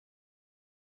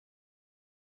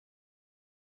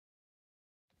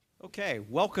Okay,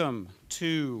 welcome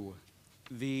to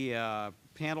the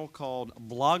panel called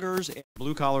Bloggers and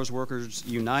Blue Collars Workers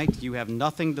Unite. You have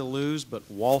nothing to lose but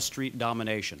Wall Street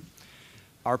domination.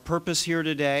 Our purpose here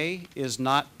today is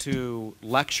not to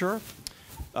lecture.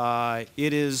 It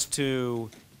is to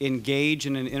engage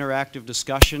in an interactive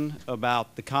discussion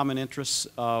about the common interests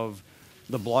of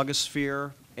the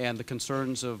blogosphere and the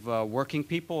concerns of working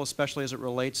people, especially as it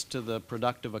relates to the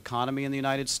productive economy in the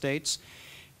United States.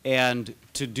 And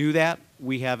to do that,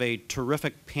 we have a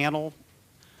terrific panel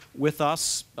with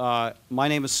us. My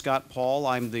name is Scott Paul.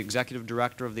 I'm the Executive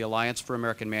Director of the Alliance for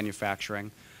American Manufacturing.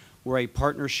 We're a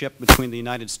partnership between the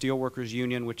United Steelworkers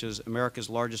Union, which is America's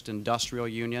largest industrial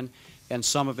union, and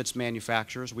some of its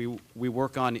manufacturers. We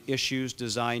work on issues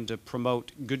designed to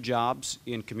promote good jobs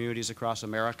in communities across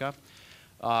America.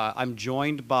 I'm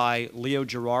joined by Leo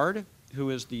Gerard, who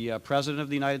is the President of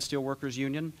the United Steelworkers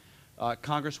Union,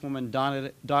 Congresswoman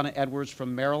Donna Edwards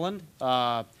from Maryland,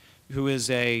 who is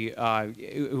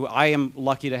who I am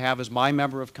lucky to have as my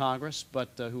member of Congress, but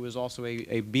who is also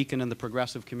a beacon in the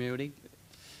progressive community.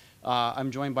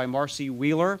 I'm joined by Marcy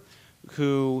Wheeler,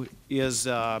 who is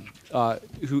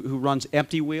who runs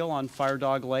Empty Wheel on Fire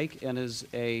Dog Lake and is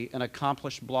an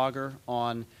accomplished blogger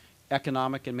on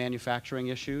economic and manufacturing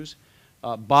issues.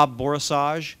 Bob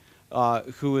Borisage,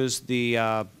 who is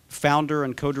the founder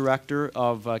and co-director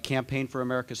of Campaign for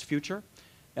America's Future.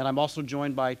 And I'm also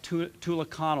joined by Tula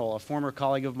Connell, a former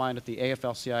colleague of mine at the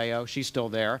AFL-CIO. She's still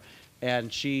there,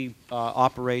 and she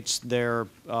operates their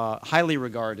highly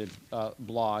regarded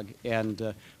blog,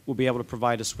 and will be able to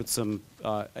provide us with some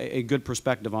a good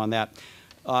perspective on that.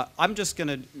 I'm just going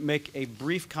to make a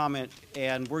brief comment,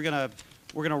 and we're going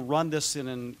to run this in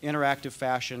an interactive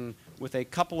fashion with a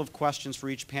couple of questions for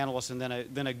each panelist, and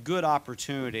then a good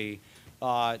opportunity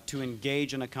to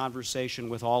engage in a conversation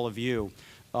with all of you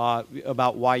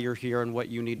about why you're here and what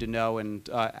you need to know, and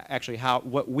actually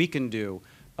what we can do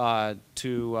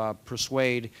to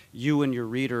persuade you and your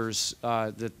readers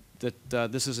that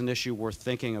this is an issue worth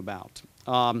thinking about.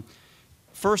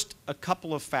 First, a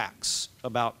couple of facts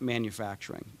about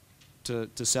manufacturing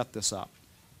to set this up.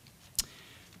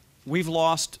 We've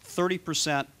lost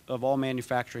 30% of all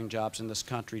manufacturing jobs in this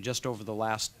country just over the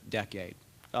last decade.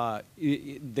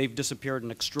 They've disappeared at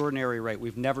an extraordinary rate.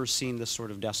 We've never seen this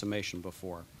sort of decimation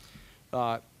before.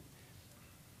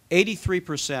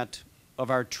 83% of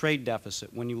our trade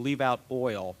deficit, when you leave out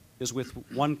oil, is with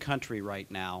one country right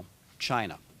now,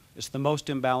 China. It's the most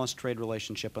imbalanced trade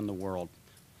relationship in the world.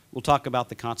 We'll talk about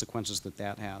the consequences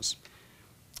that has.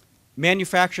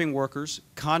 Manufacturing workers,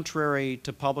 contrary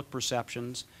to public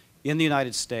perceptions, in the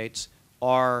United States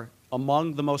are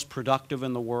among the most productive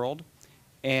in the world,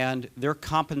 and their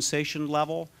compensation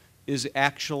level is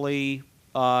actually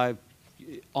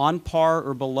on par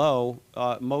or below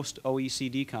most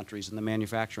OECD countries in the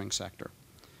manufacturing sector.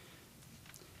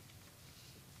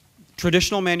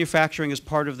 Traditional manufacturing is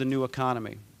part of the new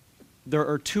economy. There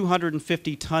are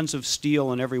 250 tons of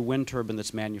steel in every wind turbine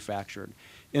that's manufactured.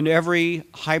 In every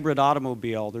hybrid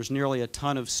automobile, there's nearly a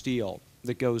ton of steel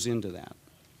that goes into that.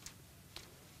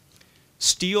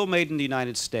 Steel made in the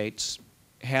United States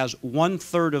has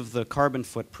 1/3 of the carbon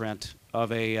footprint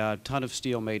of a ton of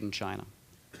steel made in China.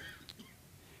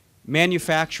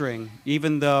 Manufacturing,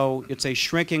 even though it's a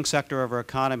shrinking sector of our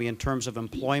economy in terms of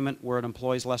employment, where it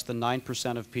employs less than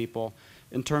 9% of people,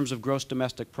 in terms of gross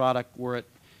domestic product, where it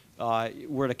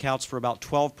accounts for about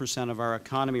 12% of our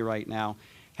economy right now,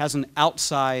 has an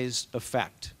outsized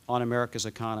effect on America's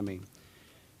economy.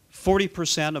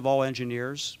 40% of all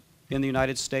engineers in the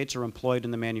United States are employed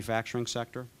in the manufacturing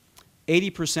sector.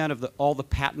 80% of all the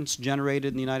patents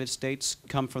generated in the United States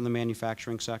come from the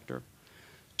manufacturing sector.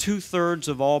 2/3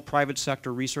 of all private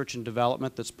sector research and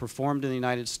development that's performed in the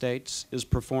United States is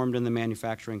performed in the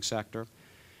manufacturing sector.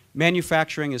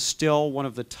 Manufacturing is still one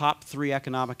of the top 3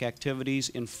 economic activities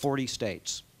in 40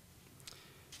 states.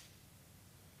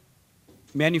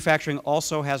 Manufacturing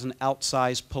also has an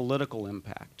outsized political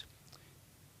impact.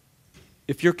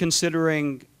 If you're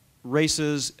considering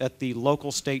races at the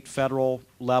local, state, federal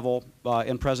level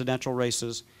in presidential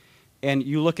races, and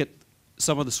you look at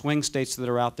some of the swing states that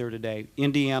are out there today,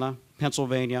 Indiana,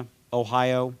 Pennsylvania,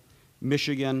 Ohio,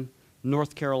 Michigan,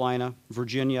 North Carolina,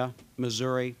 Virginia,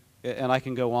 Missouri, and I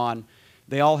can go on,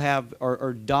 they all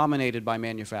are dominated by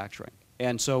manufacturing.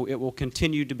 And so it will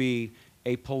continue to be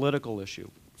a political issue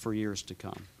for years to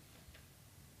come.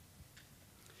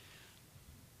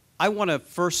 I want to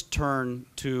first turn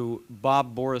to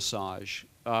Bob Borisage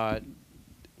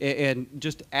and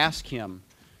just ask him,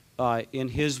 in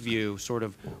his view, sort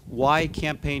of why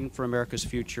Campaign for America's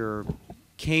Future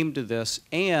came to this,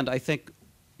 and I think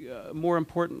more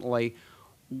importantly,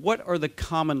 what are the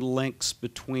common links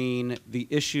between the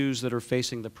issues that are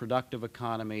facing the productive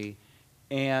economy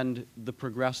and the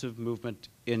progressive movement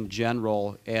in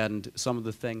general, and some of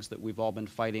the things that we've all been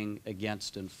fighting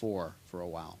against and for a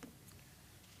while?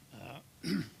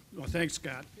 Well, thanks,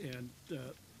 Scott. And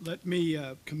let me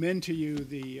commend to you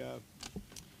the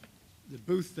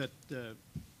booth that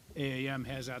AAM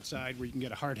has outside, where you can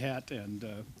get a hard hat and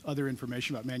other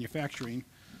information about manufacturing.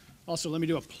 Also, let me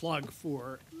do a plug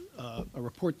for a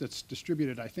report that's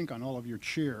distributed, I think, on all of your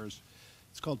chairs.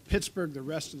 It's called Pittsburgh, The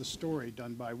Rest of the Story,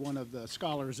 done by one of the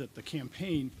scholars at the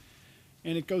campaign.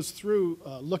 And it goes through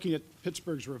looking at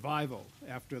Pittsburgh's revival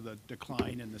after the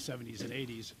decline in the 70s and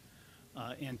 80s,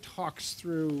 and talks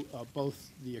through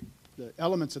both the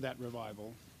elements of that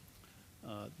revival,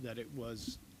 that it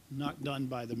was not done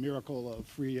by the miracle of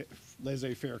free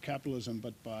laissez-faire capitalism,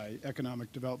 but by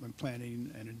economic development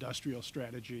planning and industrial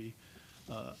strategy,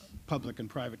 public and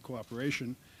private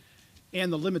cooperation,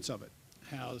 and the limits of it.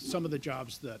 How some of the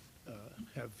jobs that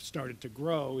have started to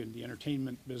grow in the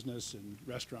entertainment business and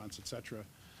restaurants, et cetera,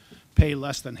 pay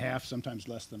less than half, sometimes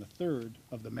less than a third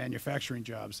of the manufacturing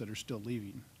jobs that are still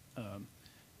leaving,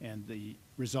 and the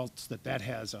results that that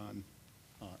has on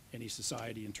any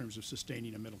society in terms of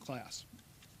sustaining a middle class.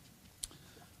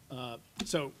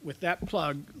 So with that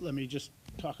plug, let me just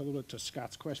talk a little bit to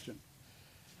Scott's question.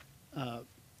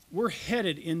 We're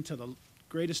headed into the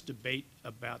greatest debate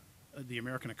about the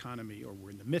American economy, or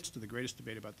we're in the midst of the greatest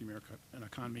debate about the American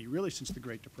economy really since the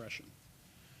Great Depression.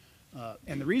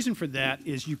 And the reason for that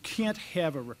is you can't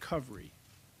have a recovery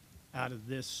out of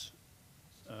this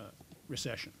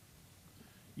recession.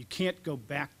 You can't go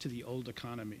back to the old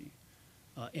economy,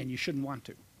 and you shouldn't want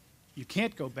to. You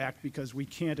can't go back because we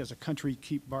can't, as a country,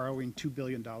 keep borrowing $2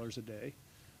 billion a day,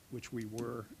 which we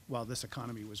were while this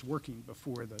economy was working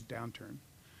before the downturn,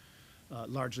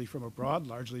 largely from abroad,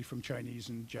 largely from Chinese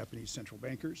and Japanese central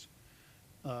bankers.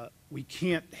 We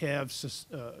can't have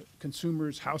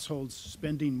consumers, households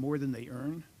spending more than they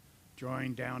earn,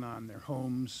 drawing down on their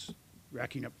homes,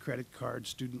 racking up credit cards,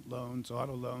 student loans,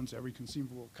 auto loans, every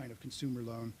conceivable kind of consumer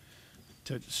loan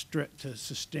to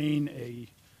sustain a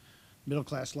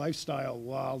middle-class lifestyle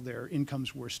while their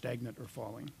incomes were stagnant or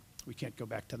falling. We can't go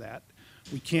back to that.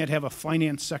 We can't have a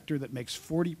finance sector that makes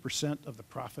 40% of the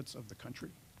profits of the country,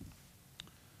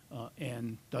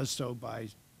 and does so by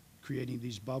creating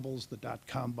these bubbles, the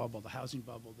dot-com bubble, the housing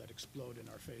bubble that explode in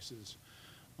our faces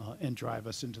and drive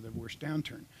us into the worst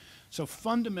downturn. So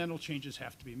fundamental changes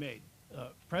have to be made.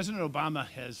 President Obama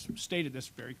has stated this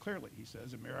very clearly. He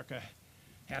says America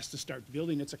has to start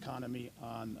building its economy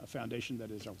on a foundation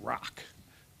that is a rock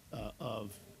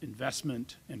of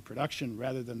investment and production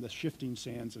rather than the shifting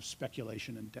sands of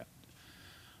speculation and debt.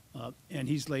 And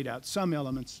he's laid out some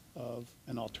elements of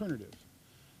an alternative.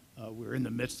 We're in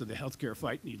the midst of the healthcare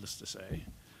fight, needless to say,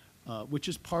 which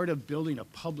is part of building a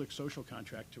public social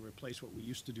contract to replace what we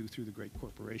used to do through the great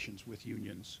corporations with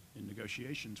unions in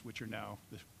negotiations, which are now,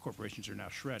 the corporations are now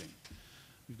shredding.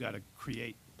 We've got to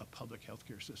create a public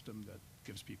healthcare system that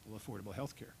gives people affordable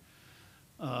healthcare.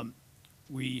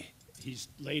 He's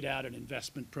laid out an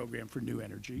investment program for new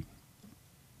energy,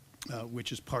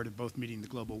 which is part of both meeting the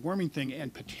global warming thing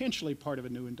and potentially part of a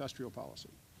new industrial policy.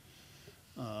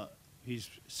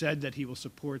 He's said that he will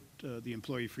support the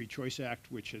Employee Free Choice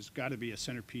Act, which has got to be a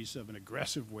centerpiece of an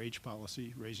aggressive wage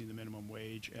policy, raising the minimum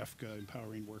wage, EFCA,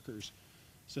 empowering workers,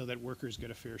 so that workers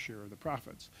get a fair share of the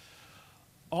profits.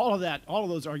 All of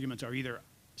those arguments are either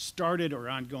started or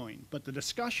ongoing, but the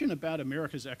discussion about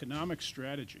America's economic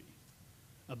strategy,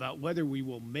 about whether we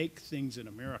will make things in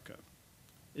America,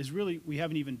 is really, we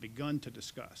haven't even begun to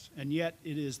discuss. And yet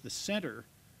it is the center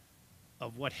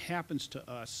of what happens to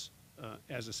us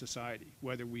as a society,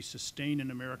 whether we sustain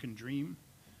an American dream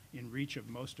in reach of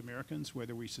most Americans,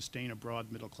 whether we sustain a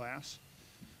broad middle class,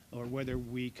 or whether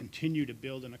we continue to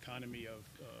build an economy of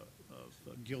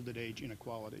Gilded Age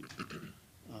inequality,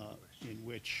 in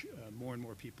which more and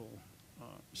more people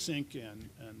sink and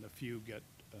the few get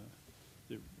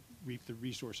reap the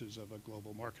resources of a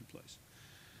global marketplace.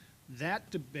 That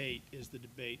debate is the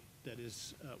debate that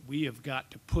is we have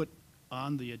got to put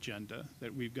on the agenda,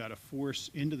 that we've got to force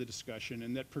into the discussion,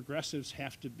 and that progressives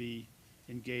have to be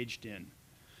engaged in,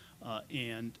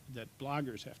 and that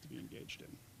bloggers have to be engaged in.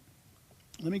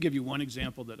 Let me give you one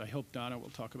example that I hope Donna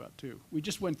will talk about too. We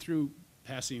just went through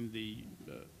passing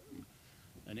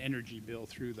an energy bill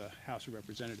through the House of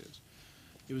Representatives.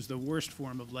 It was the worst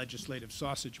form of legislative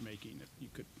sausage making. You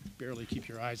could barely keep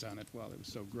your eyes on it while it was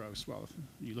so gross while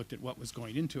you looked at what was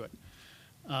going into it.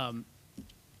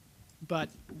 But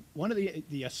one of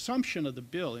the assumption of the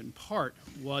bill, in part,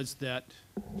 was that,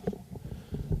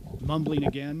 mumbling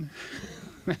again,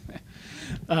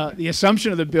 The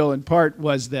assumption of the bill, in part,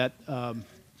 was that,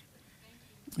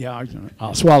 yeah,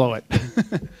 I'll swallow it,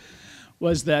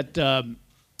 was that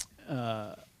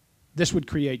this would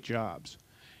create jobs.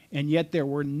 And yet there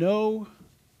were no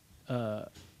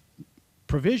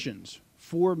provisions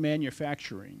for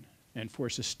manufacturing and for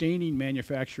sustaining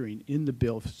manufacturing in the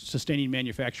bill, sustaining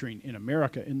manufacturing in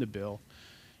America in the bill,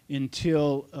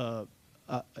 until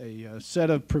a set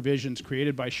of provisions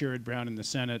created by Sherrod Brown in the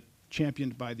Senate,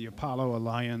 championed by the Apollo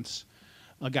Alliance,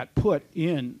 got put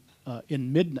in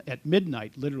at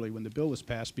midnight, literally, when the bill was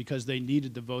passed, because they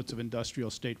needed the votes of industrial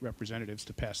state representatives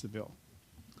to pass the bill.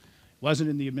 Wasn't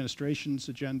in the administration's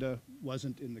agenda,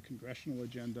 wasn't in the congressional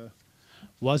agenda,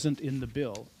 wasn't in the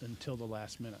bill until the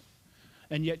last minute.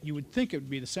 And yet you would think it would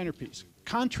be the centerpiece.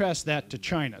 Contrast that to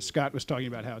China. Scott was talking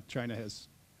about how China has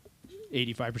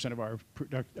 85%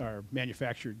 of our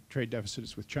manufactured trade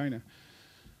deficits with China.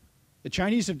 The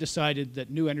Chinese have decided that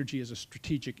new energy is a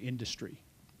strategic industry.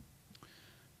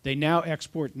 They now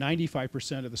export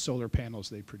 95% of the solar panels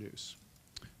they produce.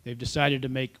 They've decided to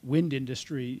make wind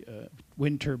industry,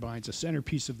 wind turbines, a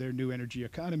centerpiece of their new energy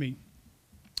economy.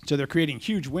 So they're creating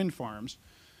huge wind farms,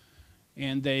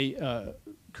 and they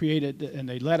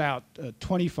they let out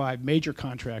 25 major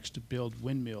contracts to build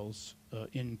windmills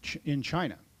in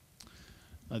China.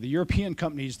 The European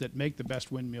companies that make the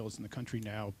best windmills in the country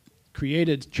now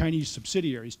created Chinese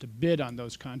subsidiaries to bid on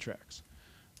those contracts.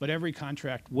 But every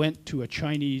contract went to a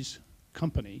Chinese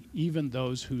company, even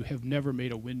those who have never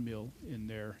made a windmill in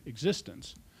their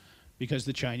existence, because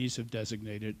the Chinese have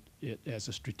designated it as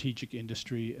a strategic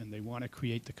industry, and they want to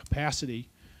create the capacity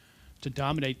to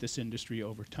dominate this industry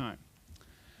over time.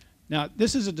 Now,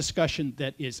 this is a discussion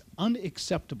that is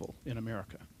unacceptable in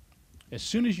America. As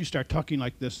soon as you start talking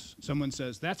like this, someone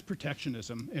says, that's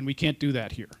protectionism, and we can't do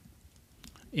that here.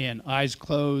 And eyes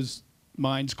close,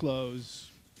 minds close,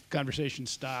 conversation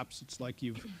stops. It's like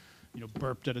you've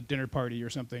burped at a dinner party or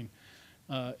something.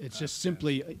 It's just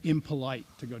simply impolite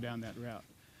to go down that route.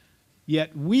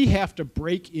 Yet we have to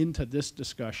break into this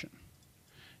discussion.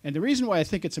 And the reason why I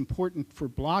think it's important for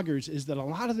bloggers is that a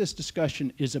lot of this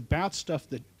discussion is about stuff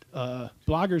that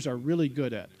bloggers are really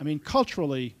good at. I mean,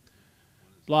 culturally,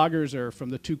 bloggers are from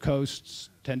the two coasts,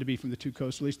 tend to be from the two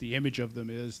coasts, at least the image of them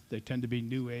is. They tend to be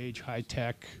new age, high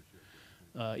tech,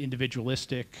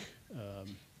 individualistic,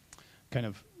 kind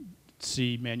of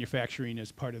see manufacturing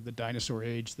as part of the dinosaur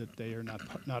age that they are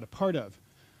not a part of.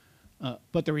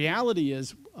 But the reality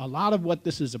is, a lot of what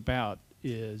this is about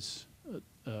is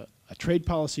a trade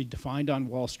policy defined on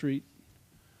Wall Street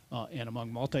and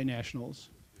among multinationals,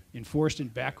 enforced in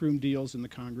backroom deals in the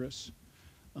Congress,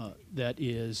 that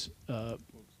is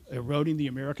eroding the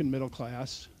American middle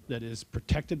class, that is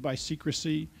protected by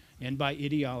secrecy and by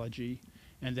ideology,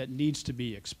 and that needs to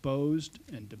be exposed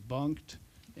and debunked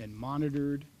and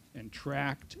monitored and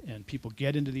tracked, and people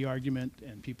get into the argument,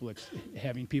 and people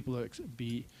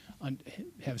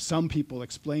have some people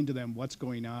explain to them what's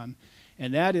going on.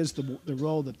 And that is the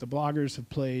role that the bloggers have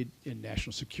played in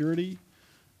national security,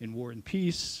 in war and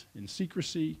peace, in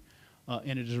secrecy,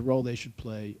 and it is a role they should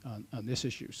play on this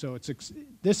issue. So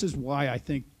this is why I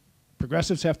think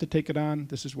progressives have to take it on.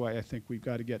 This is why I think we've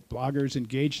got to get bloggers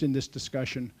engaged in this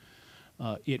discussion.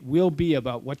 It will be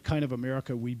about what kind of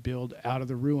America we build out of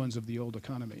the ruins of the old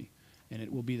economy. And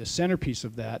it will be the centerpiece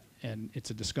of that, and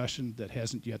it's a discussion that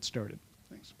hasn't yet started.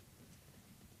 Thanks.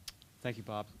 Thank you,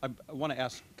 Bob. I want to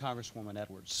ask Congresswoman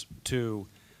Edwards to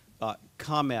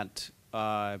comment,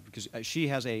 because she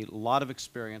has a lot of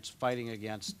experience fighting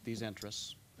against these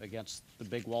interests, against the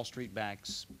big Wall Street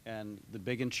banks and the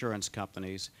big insurance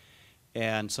companies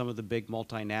and some of the big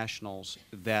multinationals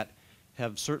that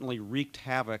have certainly wreaked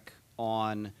havoc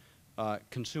on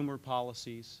consumer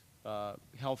policies,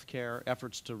 healthcare,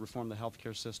 efforts to reform the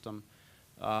healthcare system,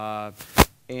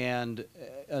 and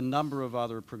a number of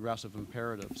other progressive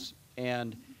imperatives.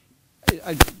 And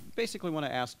I basically want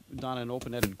to ask Donna an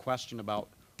open-ended question about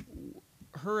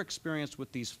her experience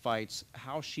with these fights,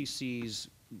 how she sees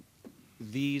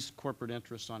these corporate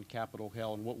interests on Capitol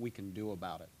Hill and what we can do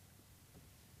about it.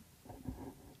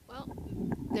 Well,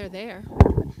 they're there.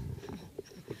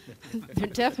 They're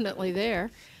definitely there.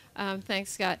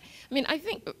 Thanks, Scott. I mean, I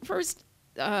think first,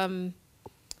 it's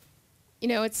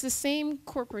the same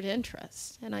corporate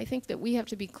interest, and I think that we have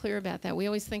to be clear about that. We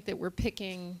always think that we're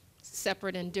picking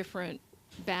separate and different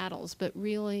battles, but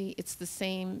really it's the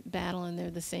same battle and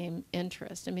they're the same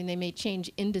interest. I mean, they may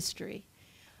change industry,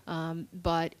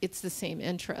 but it's the same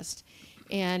interest.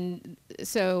 And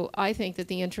so I think that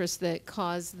the interests that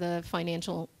caused the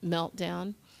financial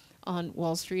meltdown on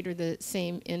Wall Street are the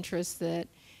same interests that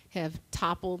have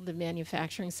toppled the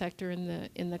manufacturing sector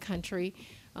in the country.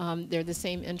 They're the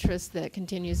same interest that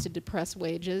continues to depress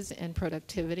wages and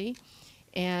productivity.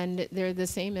 And they're the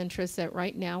same interests that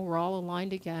right now we're all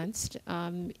aligned against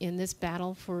in this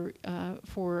battle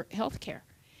for health care.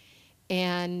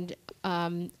 And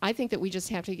I think that we just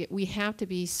have to we have to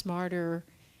be smarter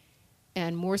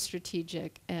and more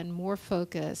strategic and more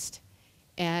focused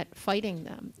at fighting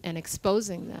them and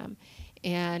exposing them.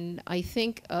 And I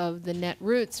think of the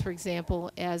Netroots, for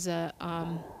example, as a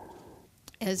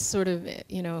as sort of,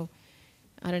 you know,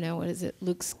 I don't know, what is it,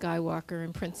 Luke Skywalker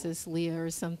and Princess Leia or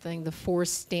something, the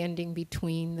force standing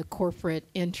between the corporate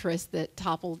interest that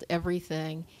toppled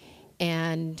everything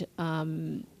and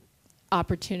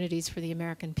opportunities for the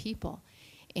American people.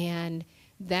 And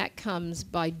that comes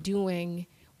by doing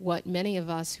what many of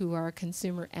us who are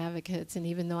consumer advocates, and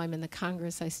even though I'm in the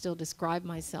Congress, I still describe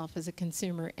myself as a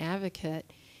consumer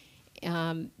advocate,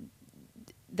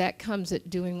 that comes at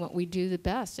doing what we do the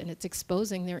best, and it's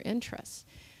exposing their interests.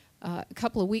 A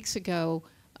couple of weeks ago,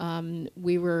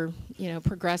 we were, you know,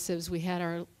 progressives, we had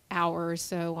our hour or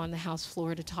so on the House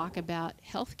floor to talk about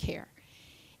health care.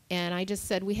 And I just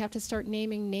said we have to start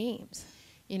naming names.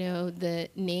 You know, the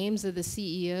names of the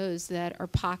CEOs that are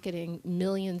pocketing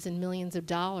millions and millions of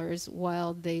dollars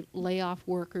while they lay off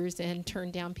workers and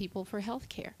turn down people for health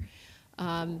care.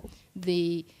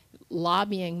 The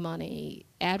lobbying money,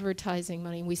 advertising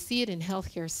money, we see it in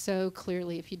healthcare so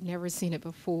clearly if you'd never seen it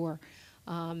before.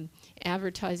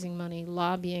 Advertising money,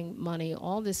 lobbying money,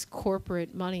 all this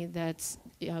corporate money that's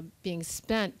being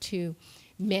spent to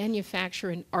manufacture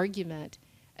an argument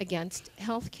against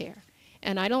healthcare.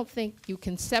 And I don't think you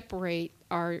can separate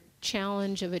our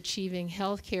challenge of achieving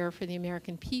health care for the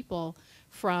American people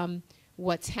from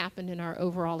what's happened in our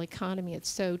overall economy. It's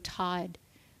so tied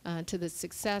to the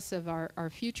success of our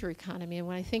future economy. And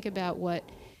when I think about what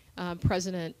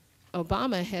President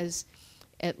Obama has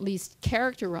at least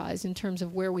characterized in terms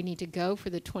of where we need to go for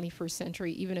the 21st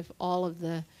century, even if all of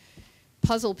the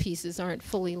puzzle pieces aren't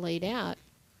fully laid out,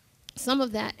 some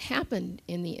of that happened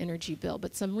in the energy bill,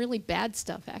 but some really bad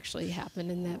stuff actually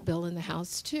happened in that bill in the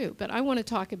House too. But I want to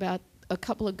talk about a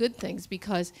couple of good things,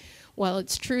 because while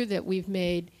it's true that we've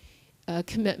made a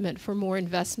commitment for more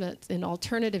investment in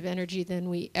alternative energy than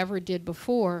we ever did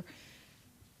before,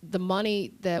 the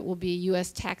money that will be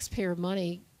U.S. taxpayer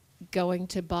money going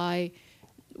to buy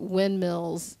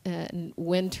windmills and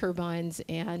wind turbines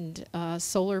and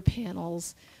solar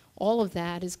panels, all of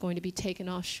that is going to be taken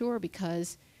offshore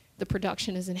because the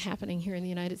production isn't happening here in the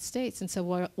United States. And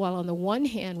so while on the one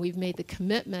hand we've made the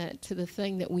commitment to the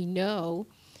thing that we know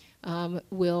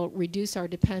will reduce our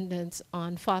dependence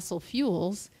on fossil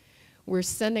fuels, we're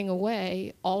sending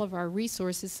away all of our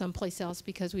resources someplace else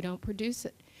because we don't produce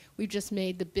it. We've just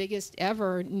made the biggest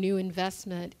ever new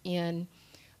investment in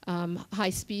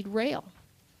high-speed rail.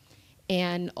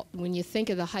 And when you think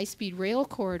of the high-speed rail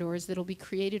corridors that will be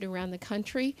created around the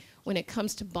country, when it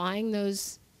comes to buying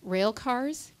those rail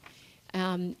cars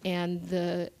and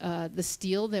the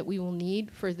steel that we will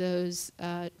need for those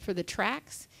for the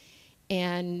tracks,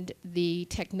 and the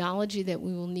technology that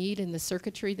we will need and the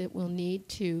circuitry that we'll need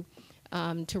to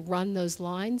run those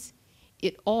lines,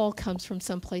 it all comes from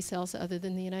someplace else other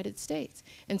than the United States.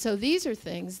 And so these are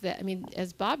things that, I mean,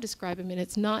 as Bob described, I mean,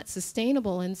 it's not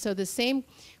sustainable. And so the same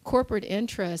corporate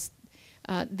interest,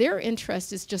 their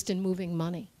interest is just in moving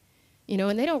money. You know,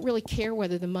 and they don't really care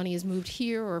whether the money is moved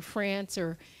here or France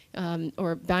or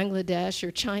Bangladesh or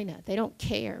China. They don't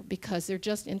care because they're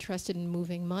just interested in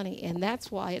moving money. And that's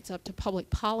why it's up to public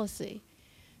policy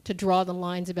to draw the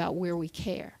lines about where we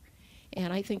care.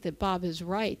 And I think that Bob is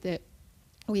right that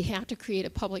we have to create a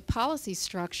public policy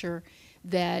structure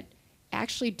that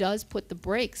actually does put the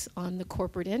brakes on the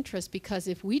corporate interest, because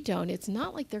if we don't, it's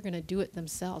not like they're going to do it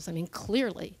themselves. I mean,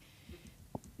 clearly,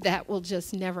 that will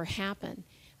just never happen.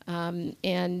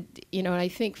 And, you know, I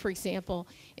think, for example,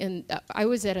 I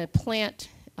was at a plant,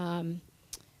 a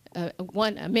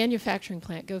manufacturing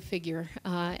plant, go figure,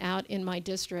 out in my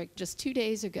district just 2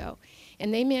 days ago.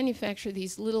 And they manufacture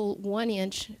these little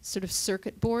 1-inch sort of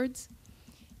circuit boards.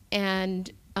 And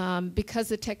because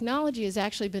the technology has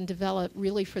actually been developed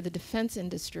really for the defense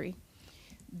industry,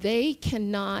 they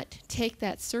cannot take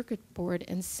that circuit board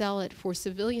and sell it for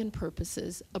civilian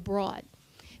purposes abroad.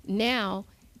 Now,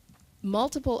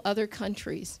 multiple other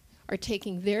countries are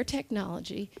taking their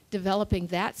technology, developing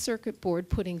that circuit board,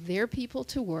 putting their people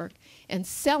to work, and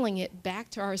selling it back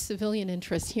to our civilian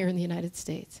interests here in the United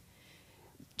States.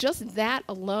 Just that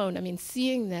alone, I mean,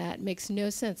 seeing that makes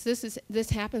no sense. This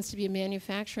happens to be a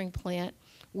manufacturing plant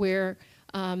where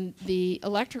the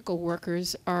electrical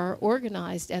workers are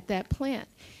organized at that plant.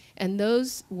 And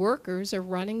those workers are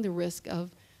running the risk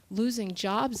of losing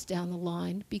jobs down the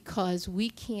line because we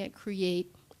can't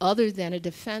create, other than a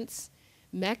defense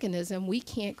mechanism, we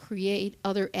can't create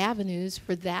other avenues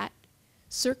for that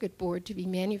circuit board to be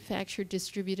manufactured,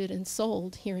 distributed, and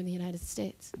sold here in the United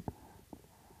States.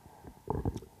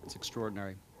 It's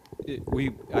extraordinary.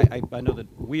 I know that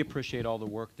we appreciate all the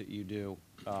work that you do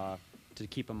to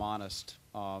keep them honest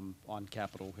on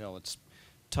Capitol Hill. It's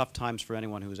tough times for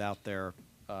anyone who's out there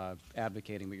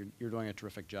advocating, but you're doing a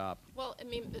terrific job. Well, I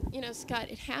mean, you know, Scott,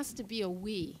 it has to be a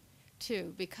we,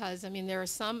 too, because, I mean, there are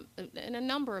some, and a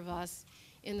number of us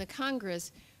in the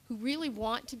Congress who really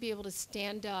want to be able to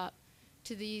stand up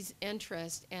to these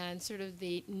interests and sort of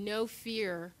the no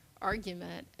fear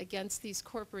argument against these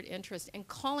corporate interests and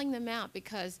calling them out,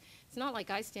 because it's not like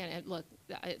I stand, look,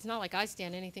 it's not like I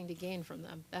stand anything to gain from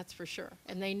them, that's for sure,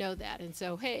 and they know that, and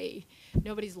so, hey,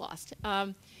 nobody's lost.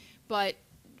 But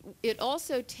it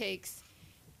also takes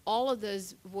all of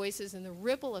those voices and the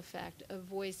ripple effect of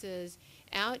voices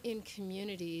out in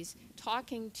communities,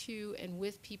 talking to and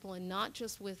with people, and not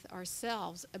just with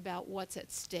ourselves, about what's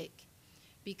at stake,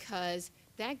 because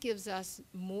that gives us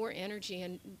more energy.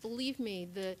 And believe me,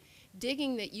 the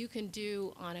digging that you can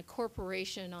do on a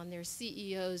corporation, on their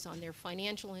CEOs, on their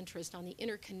financial interest, on the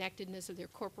interconnectedness of their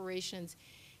corporations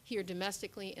here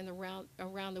domestically and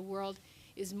around the world,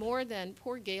 is more than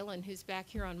poor Galen, who's back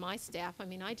here on my staff. I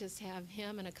mean, I just have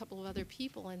him and a couple of other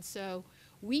people, and so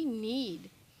we need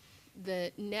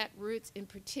the Netroots in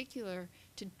particular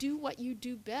to do what you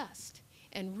do best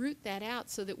and root that out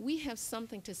so that we have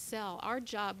something to sell. Our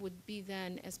job would be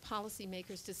then, as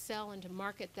policymakers, to sell and to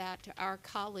market that to our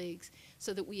colleagues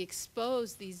so that we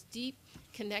expose these deep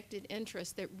connected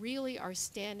interests that really are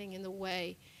standing in the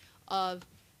way of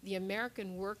the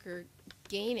American worker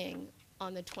gaining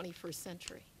on the 21st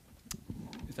century.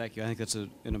 Thank you. I think that's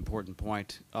an important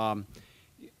point.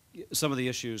 Some of the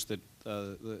issues that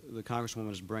the Congresswoman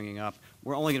is bringing up,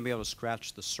 we're only going to be able to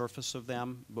scratch the surface of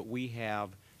them, but we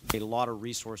have a lot of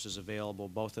resources available,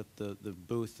 both at the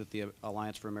booth that the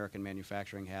Alliance for American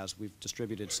Manufacturing has. We've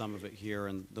distributed some of it here,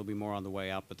 and there'll be more on the way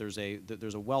out, but there's a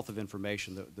wealth of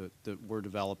information that we're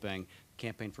developing,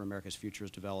 Campaign for America's Future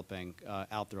is developing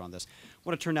out there on this. I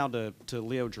want to turn now to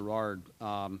Leo Gerard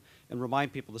and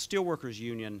remind people the Steelworkers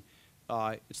Union,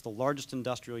 it's the largest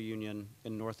industrial union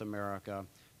in North America.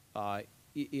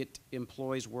 It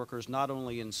employs workers not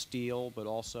only in steel, but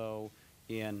also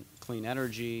in clean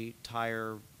energy,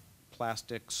 tire,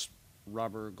 plastics,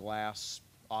 rubber, glass,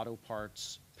 auto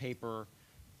parts, paper,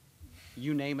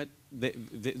 you name it,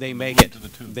 they make it.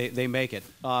 They make it.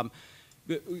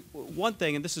 One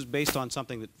thing, and this is based on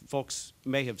something that folks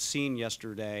may have seen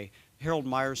yesterday, Harold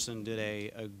Meyerson did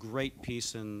a great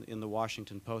piece in the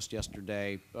Washington Post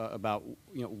yesterday about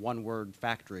one-word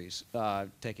factories,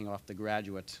 taking off the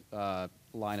Graduate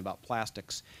line about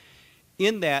plastics.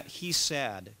 In that, he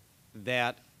said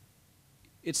that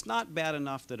it's not bad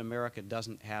enough that America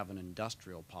doesn't have an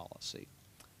industrial policy.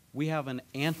 We have an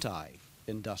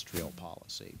anti-industrial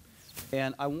policy.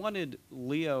 And I wanted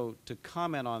Leo to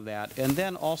comment on that, and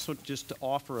then also just to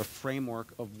offer a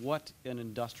framework of what an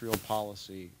industrial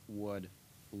policy would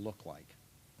look like.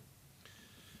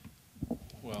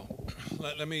 Well,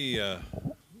 let me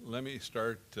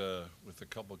start with a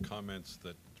couple of comments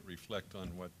that reflect on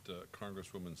what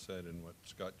Congresswoman said and what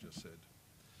Scott just said.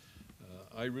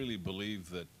 I really believe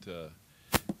that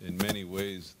in many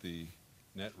ways the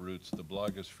Netroots, the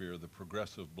blogosphere, the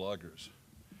progressive bloggers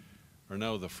are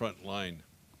now the front line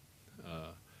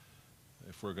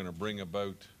if we're going to bring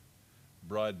about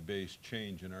broad-based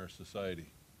change in our society.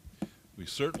 We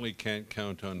certainly can't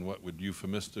count on what would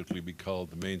euphemistically be called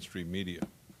the mainstream media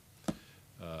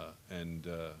and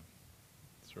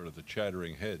sort of the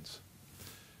chattering heads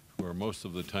who are most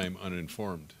of the time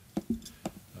uninformed.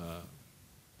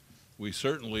 We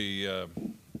certainly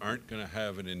aren't going to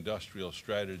have an industrial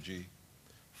strategy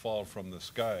fall from the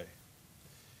sky.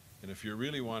 And if you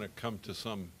really want to come to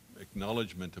some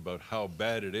acknowledgement about how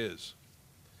bad it is,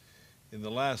 in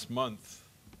the last month,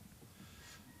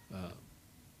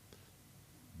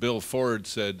 Bill Ford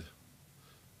said,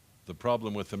 the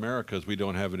problem with America is we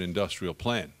don't have an industrial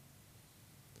plan.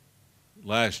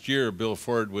 Last year, Bill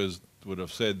Ford would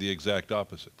have said the exact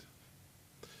opposite.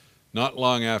 Not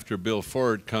long after Bill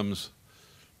Ford comes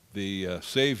the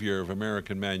savior of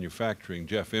American manufacturing,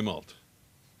 Jeff Immelt,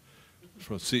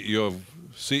 from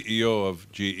CEO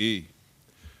of GE,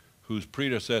 whose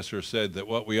predecessor said that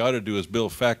what we ought to do is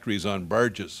build factories on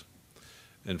barges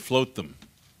and float them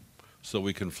so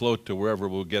we can float to wherever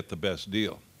we'll get the best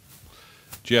deal.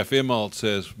 Jeff Immelt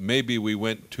says maybe we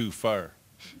went too far.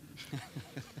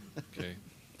 Okay,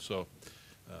 so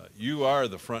you are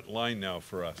the front line now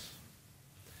for us.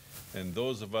 And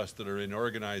those of us that are in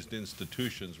organized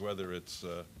institutions, whether it's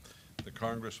the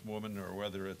Congresswoman or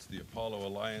whether it's the Apollo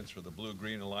Alliance or the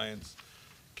Blue-Green Alliance,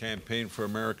 Campaign for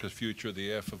America's Future,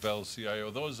 the AFL-CIO,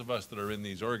 those of us that are in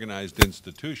these organized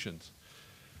institutions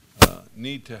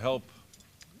need to help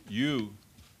you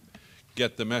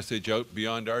get the message out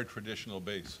beyond our traditional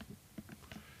base.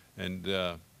 And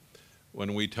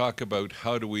when we talk about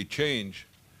how do we change,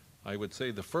 I would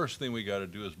say the first thing we got to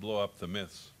do is blow up the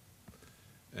myths.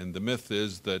 And the myth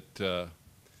is that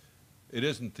it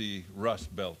isn't the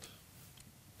Rust Belt.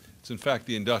 It's in fact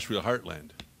the industrial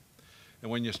heartland. And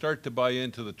when you start to buy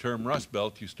into the term Rust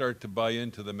Belt, you start to buy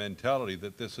into the mentality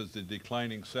that this is the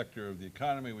declining sector of the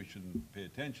economy, we shouldn't pay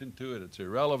attention to it, it's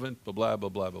irrelevant, blah, blah, blah,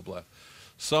 blah, blah, blah.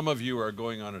 Some of you are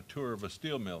going on a tour of a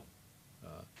steel mill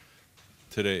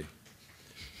today.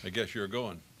 I guess you're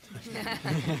going.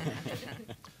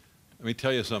 Let me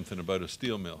tell you something about a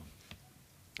steel mill.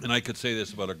 And I could say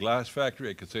this about a glass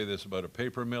factory, I could say this about a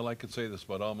paper mill, I could say this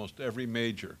about almost every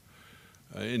major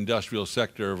industrial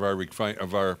sector of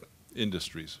our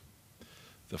industries.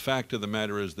 The fact of the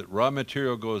matter is that raw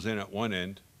material goes in at one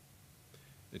end,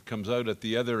 it comes out at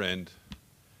the other end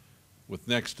with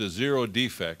next to zero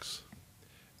defects,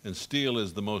 and steel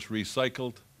is the most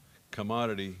recycled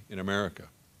commodity in America,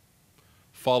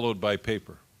 followed by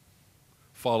paper,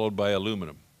 followed by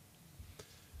aluminum.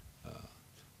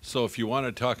 So if you want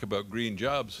to talk about green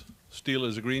jobs, steel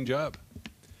is a green job.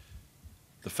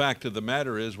 The fact of the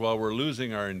matter is, while we're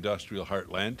losing our industrial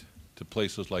heartland to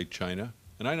places like China,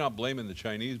 and I'm not blaming the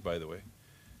Chinese, by the way,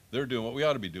 they're doing what we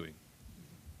ought to be doing.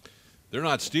 They're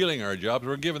not stealing our jobs,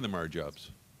 we're giving them our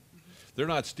jobs. They're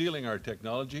not stealing our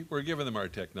technology, we're giving them our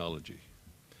technology.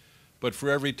 But for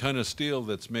every ton of steel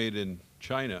that's made in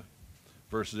China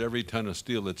versus every ton of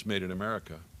steel that's made in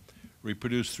America, we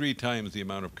produce 3 times the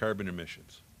amount of carbon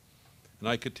emissions. And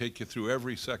I could take you through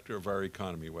every sector of our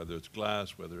economy, whether it's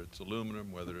glass, whether it's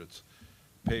aluminum, whether it's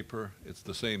paper, it's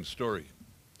the same story.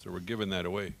 So we're giving that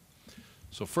away.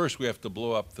 So first we have to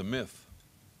blow up the myth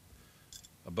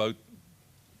about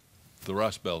the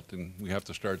Rust Belt, and we have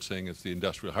to start saying it's the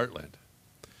industrial heartland.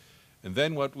 And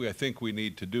then what I think we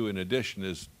need to do in addition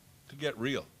is to get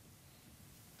real,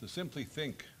 to simply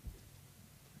think,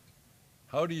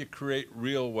 how do you create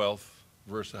real wealth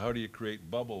versus how do you create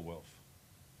bubble wealth?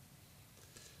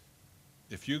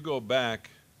 If you go back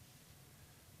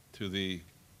to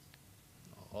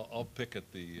I'll pick at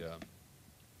the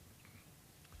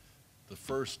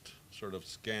first sort of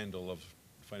scandal of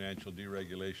financial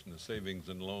deregulation, the savings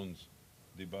and loans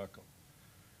debacle,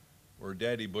 where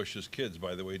Daddy Bush's kids,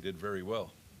 by the way, did very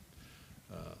well.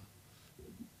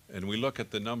 And we look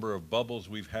at the number of bubbles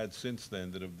we've had since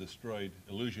then that have destroyed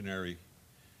illusionary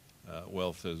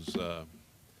wealth, as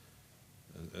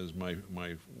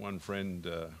my one friend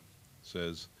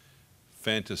says,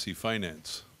 fantasy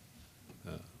finance.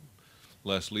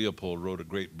 Les Leopold wrote a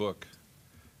great book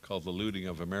called The Looting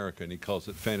of America, and he calls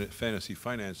it fantasy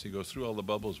finance. He goes through all the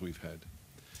bubbles we've had.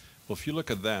 Well, if you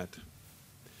look at that,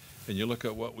 and you look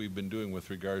at what we've been doing with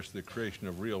regards to the creation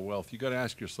of real wealth, you've got to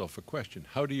ask yourself a question.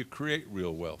 How do you create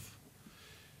real wealth?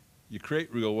 You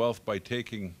create real wealth by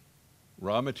taking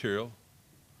raw material,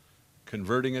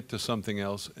 converting it to something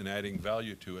else, and adding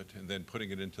value to it, and then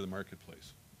putting it into the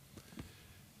marketplace.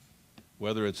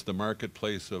 Whether it's the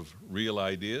marketplace of real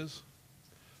ideas,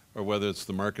 or whether it's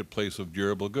the marketplace of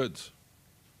durable goods.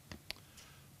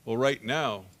 Well, right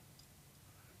now,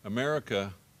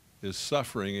 America is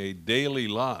suffering a daily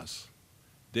loss,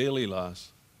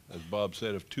 as Bob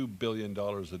said, of $2 billion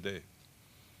a day.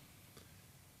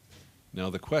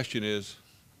 Now the question is,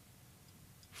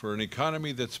 for an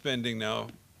economy that's spending now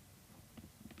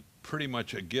pretty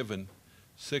much a given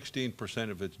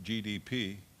 16% of its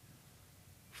GDP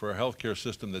for a healthcare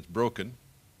system that's broken,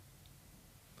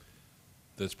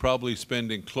 that's probably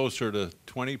spending closer to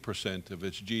 20% of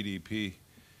its GDP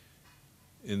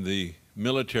in the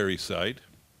military side,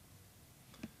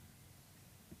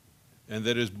 and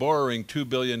that is borrowing $2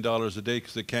 billion a day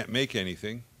because they can't make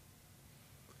anything.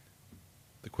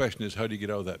 The question is, how do you get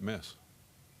out of that mess?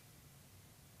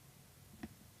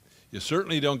 You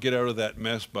certainly don't get out of that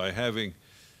mess by having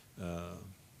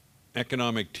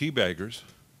economic teabaggers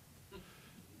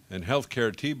and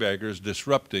healthcare teabaggers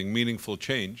disrupting meaningful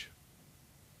change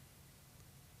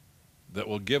that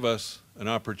will give us an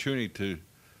opportunity to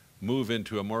move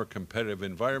into a more competitive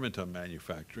environment on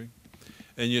manufacturing.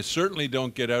 And you certainly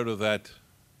don't get out of that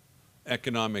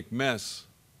economic mess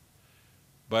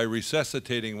by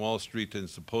resuscitating Wall Street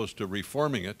as opposed to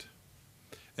reforming it.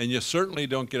 And you certainly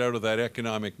don't get out of that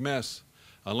economic mess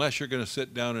unless you're going to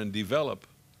sit down and develop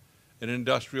an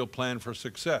industrial plan for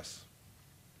success.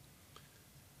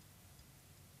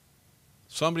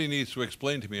 Somebody needs to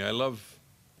explain to me, I love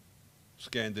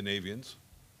Scandinavians.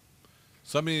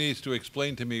 Somebody needs to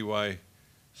explain to me why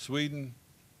Sweden,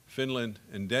 Finland,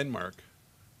 and Denmark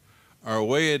are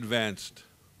way advanced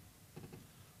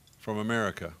from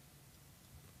America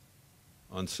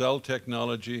on cell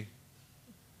technology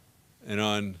and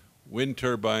on wind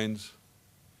turbines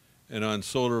and on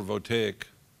solar voltaic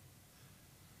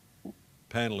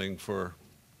paneling for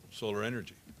solar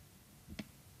energy.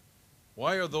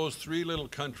 Why are those three little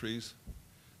countries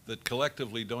that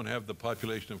collectively don't have the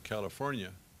population of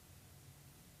California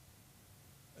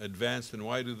advanced, and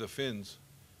why do the Finns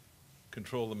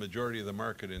control the majority of the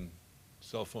market in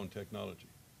cell phone technology?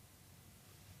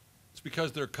 It's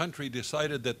because their country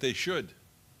decided that they should.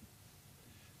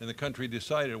 And the country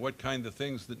decided what kind of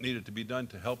things that needed to be done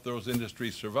to help those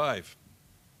industries survive.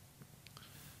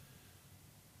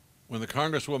 When the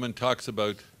Congresswoman talks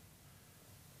about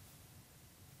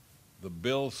the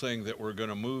bill saying that we're going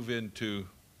to move into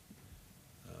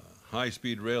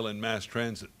high-speed rail and mass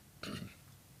transit,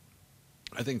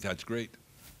 I think that's great.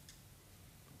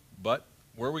 But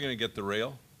where are we going to get the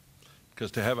rail? Because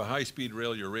to have a high-speed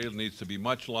rail, your rail needs to be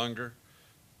much longer,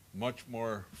 much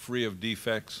more free of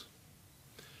defects.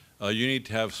 You need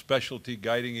to have specialty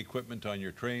guiding equipment on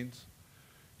your trains.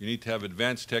 You need to have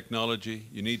advanced technology.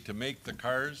 You need to make the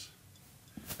cars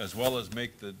as well as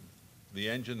make the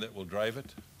engine that will drive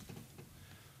it.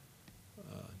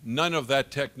 None of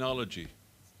that technology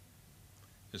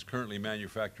is currently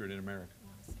manufactured in America.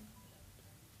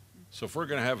 So if we're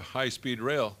going to have high-speed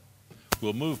rail,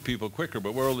 we'll move people quicker,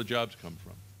 but where will the jobs come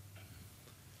from?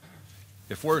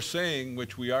 If we're saying,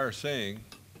 which we are saying,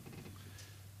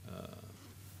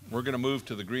 we're going to move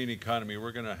to the green economy,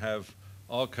 we're going to have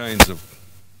all kinds of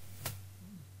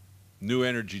new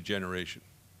energy generation.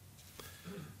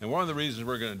 And one of the reasons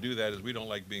we're going to do that is we don't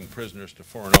like being prisoners to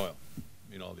foreign oil.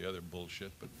 You know, all the other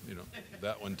bullshit, but, you know,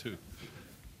 that one too.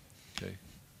 Okay.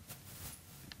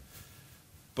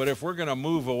 But if we're going to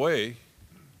move away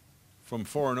from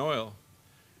foreign oil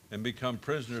and become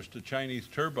prisoners to Chinese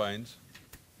turbines,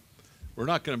 we're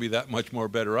not going to be that much more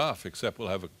better off, except we'll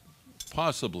have a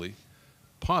possibly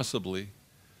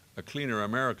a cleaner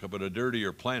America, but a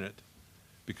dirtier planet,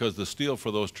 because the steel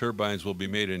for those turbines will be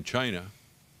made in China.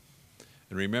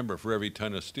 And remember, for every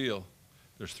ton of steel,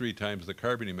 there's 3 times the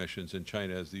carbon emissions in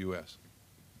China as the US.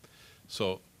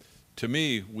 So to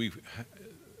me,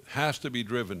 has to be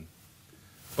driven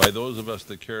by those of us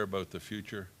that care about the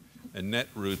future, and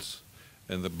Netroots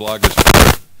and the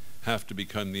blogosphere have to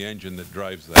become the engine that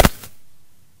drives that.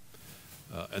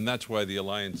 And that's why the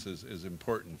alliance is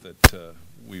important that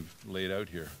we've laid out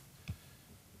here.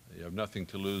 You have nothing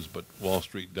to lose but Wall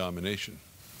Street domination.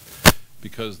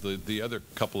 Because the other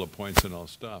couple of points, and I'll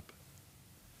stop,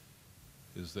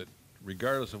 is that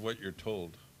regardless of what you're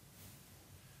told,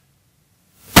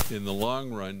 in the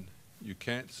long run, you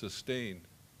can't sustain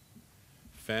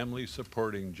family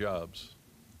supporting jobs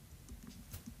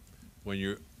when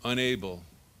you're unable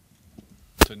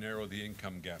to narrow the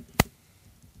income gap.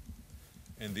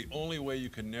 And the only way you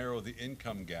can narrow the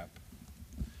income gap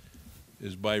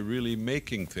is by really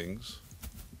making things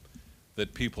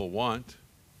that people want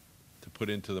to put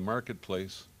into the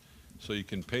marketplace, so you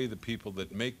can pay the people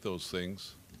that make those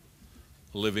things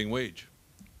a living wage.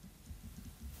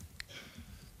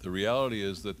 The reality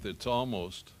is that it's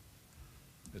almost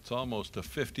a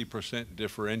 50%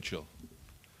 differential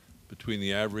between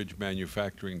the average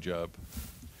manufacturing job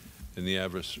and the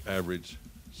average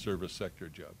service sector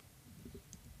job.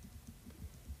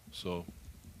 So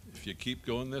if you keep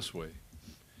going this way,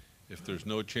 if there's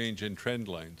no change in trend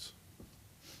lines,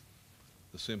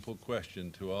 the simple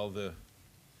question to all the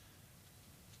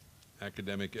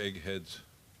academic eggheads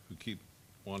who keep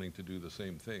wanting to do the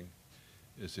same thing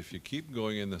is, if you keep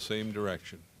going in the same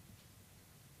direction,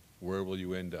 where will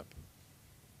you end up?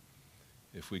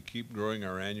 If we keep growing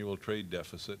our annual trade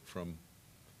deficit from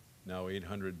now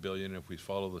 800 billion, if we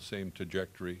follow the same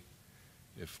trajectory,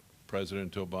 if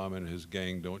President Obama and his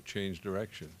gang don't change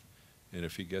direction, and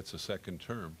if he gets a second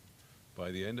term,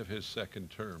 by the end of his second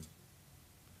term,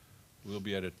 we'll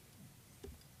be at $1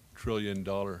 trillion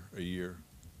a year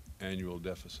annual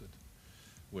deficit,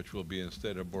 which will be,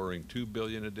 instead of borrowing 2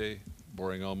 billion a day,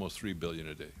 borrowing almost 3 billion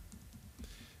a day.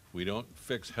 If we don't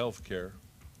fix health care,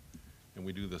 and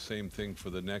we do the same thing for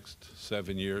the next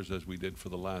 7 years as we did for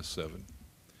the last 7,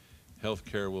 health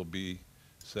care will be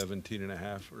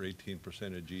 17.5 or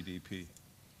 18% of GDP.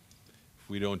 If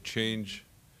we don't change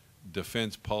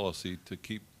defense policy to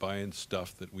keep buying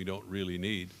stuff that we don't really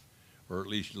need, or at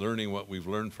least learning what we've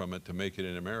learned from it to make it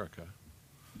in America,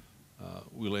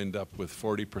 we'll end up with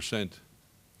 40%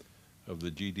 of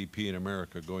the GDP in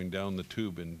America going down the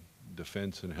tube in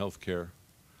defense and healthcare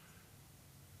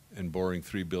and borrowing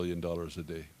 $3 billion a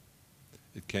day.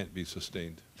 It can't be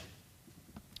sustained.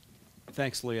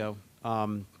 Thanks, Leo.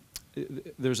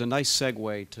 There's a nice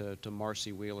segue to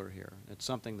Marcy Wheeler here. It's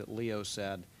something that Leo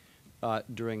said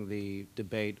during the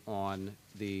debate on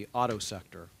the auto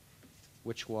sector,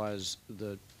 which was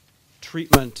the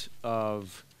treatment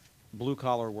of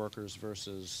blue-collar workers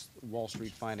versus Wall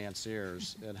Street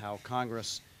financiers, and how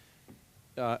Congress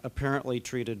apparently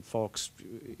treated folks,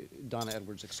 Donna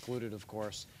Edwards excluded, of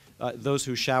course, those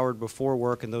who showered before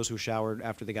work and those who showered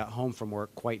after they got home from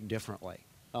work quite differently.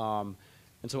 And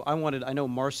so I know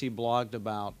Marcy blogged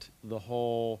about the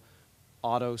whole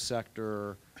auto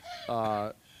sector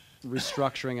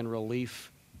restructuring and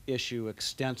relief issue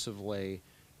extensively,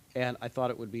 and I thought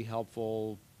it would be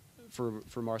helpful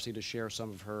for Marcy to share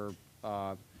some of her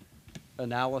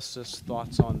analysis,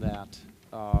 thoughts on that,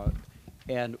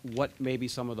 and what may be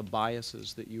some of the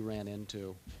biases that you ran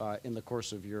into in the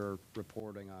course of your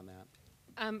reporting on that.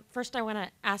 First, I want to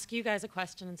ask you guys a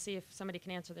question and see if somebody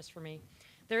can answer this for me.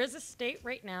 There is a state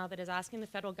right now that is asking the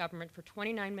federal government for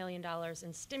 $29 million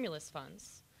in stimulus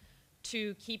funds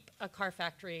to keep a car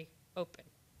factory open.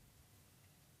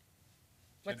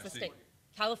 What's the state?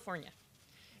 California.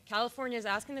 California is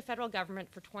asking the federal government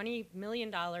for $20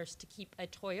 million to keep a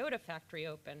Toyota factory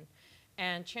open,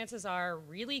 and chances are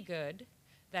really good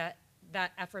that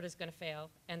that effort is going to fail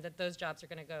and that those jobs are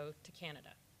going to go to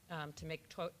Canada to make,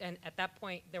 and at that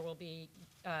point there will be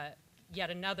yet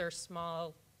another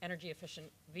small energy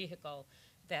efficient vehicle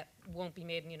that won't be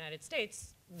made in the United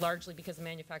States, largely because the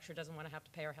manufacturer doesn't want to have to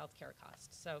pay our health care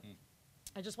costs. So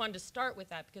I just wanted to start with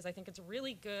that because I think it's a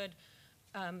really good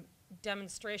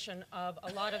demonstration of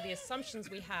a lot of the assumptions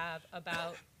we have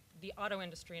about the auto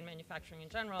industry and manufacturing in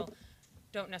general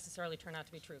don't necessarily turn out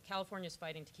to be true. California's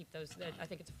fighting to keep those, I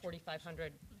think it's a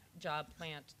 4,500 job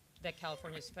plant that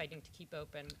California's fighting to keep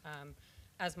open,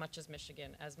 as much as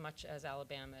Michigan, as much as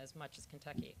Alabama, as much as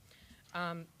Kentucky.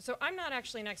 So I'm not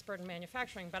actually an expert in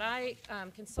manufacturing, but I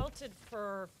consulted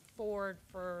for Ford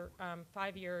for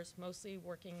 5 years, mostly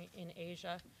working in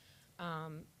Asia.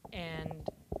 And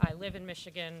I live in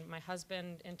Michigan. My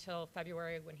husband, until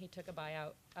February when he took a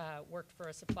buyout, worked for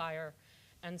a supplier.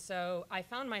 And so I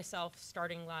found myself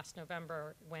starting last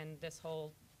November when this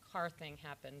whole car thing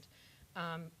happened,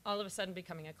 all of a sudden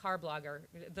becoming a car blogger.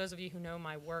 Those of you who know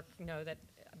my work know that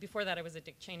before that I was a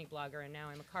Dick Cheney blogger, and now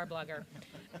I'm a car blogger.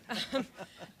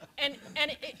 And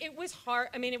it was hard.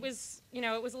 I mean, it was, you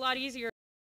know, it was a lot easier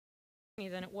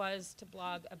than it was to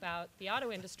blog about the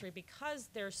auto industry because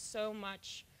there's so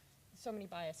many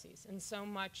biases and so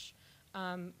much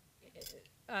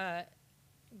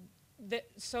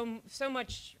so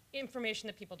much information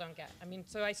that people don't get. I mean,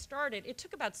 so I started, it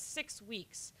took about 6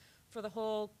 weeks for the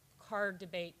whole car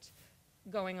debate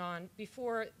going on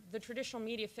before the traditional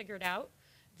media figured out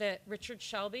that Richard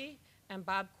Shelby and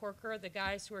Bob Corker, the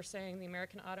guys who are saying the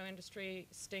American auto industry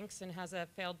stinks and has a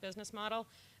failed business model,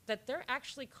 that they're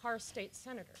actually car state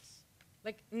senators.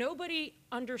 Like, nobody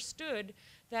understood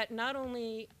that not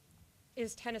only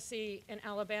is Tennessee and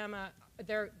Alabama,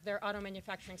 they're auto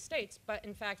manufacturing states, but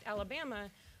in fact,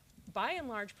 Alabama, by and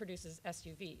large, produces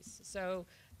SUVs. So,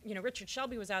 you know, Richard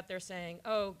Shelby was out there saying,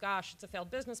 oh gosh, it's a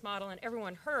failed business model, and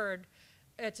everyone heard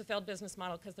it's a failed business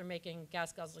model because they're making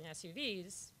gas-guzzling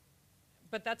SUVs.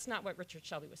 But that's not what Richard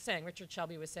Shelby was saying. Richard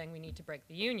Shelby was saying we need to break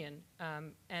the union,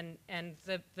 and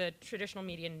the traditional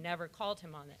media never called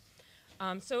him on it.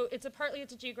 So it's partly a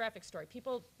geographic story.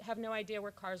 People have no idea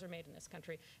where cars are made in this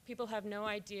country. People have no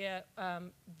idea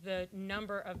the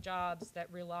number of jobs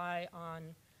that rely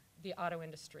on the auto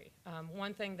industry.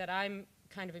 One thing that I'm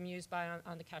kind of amused by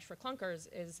on the cash for clunkers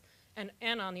is,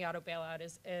 and on the auto bailout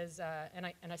is and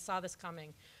I saw this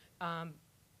coming.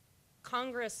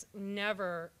 Congress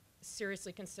never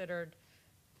seriously considered,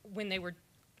 when they were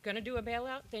going to do a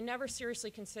bailout, they never seriously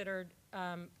considered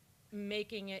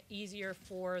making it easier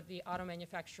for the auto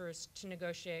manufacturers to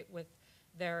negotiate with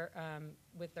their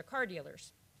car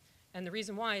dealers. And the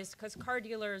reason why is because car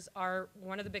dealers are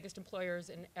one of the biggest employers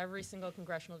in every single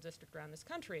congressional district around this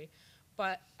country.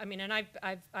 But I mean, and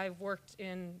I've worked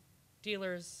in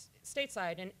dealers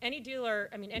stateside, and any dealer,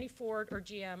 I mean, any Ford or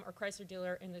GM or Chrysler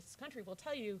dealer in this country will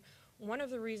tell you one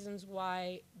of the reasons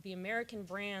why the American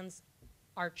brands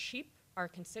are cheap, are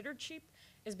considered cheap,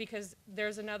 is because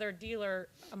there's another dealer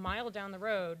a mile down the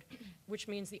road, which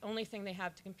means the only thing they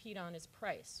have to compete on is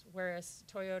price, whereas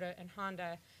Toyota and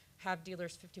Honda have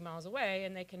dealers 50 miles away,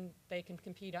 and they can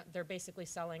compete on, they're basically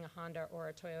selling a Honda or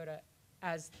a Toyota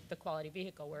as the quality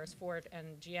vehicle, whereas Ford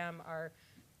and GM are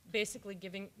basically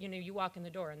giving, you walk in the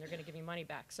door and they're going to give you money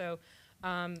back. So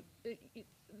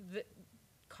the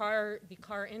car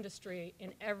industry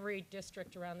in every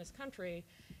district around this country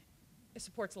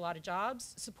supports a lot of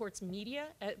jobs, supports media.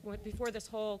 Before this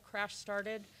whole crash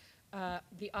started,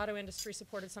 the auto industry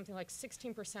supported something like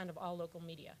 16% of all local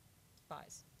media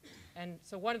buys. And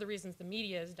so one of the reasons the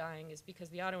media is dying is because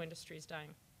the auto industry is dying.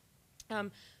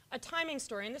 A timing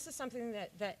story, and this is something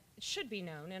that should be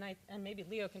known, and maybe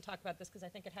Leo can talk about this because I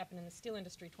think it happened in the steel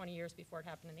industry 20 years before it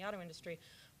happened in the auto industry.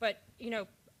 But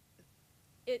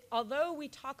although we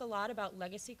talk a lot about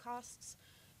legacy costs,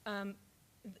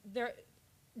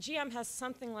 GM has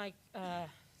something like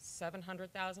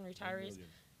 700,000 retirees.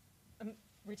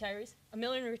 A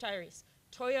million retirees.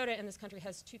 Toyota in this country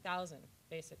has 2,000,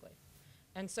 basically.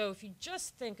 And so if you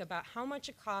just think about how much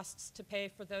it costs to pay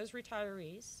for those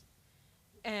retirees,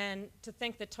 and to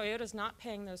think that Toyota's not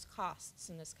paying those costs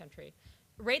in this country,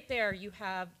 right there you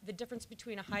have the difference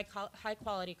between a high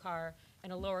quality car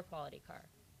and a lower quality car.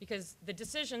 Because the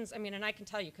decisions, and I can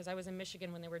tell you, because I was in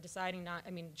Michigan when they were deciding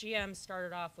GM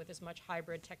started off with as much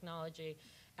hybrid technology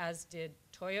as did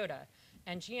Toyota,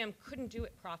 and GM couldn't do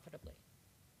it profitably.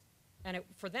 And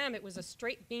for them, it was a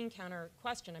straight bean counter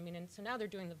question. And so now they're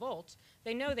doing the Volt.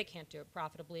 They know they can't do it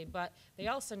profitably, but they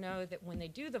also know that when they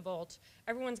do the Volt,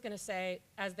 everyone's going to say,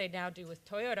 as they now do with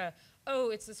Toyota, oh,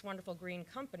 it's this wonderful green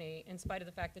company, in spite of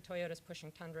the fact that Toyota's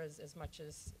pushing Tundras as much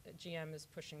as GM is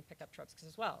pushing pickup trucks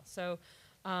as well. So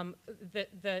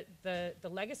the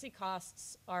legacy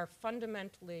costs are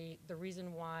fundamentally the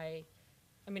reason why,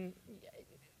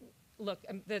 look,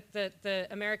 the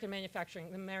American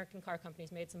manufacturing, the American car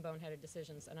companies made some boneheaded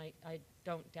decisions, and I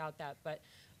don't doubt that. But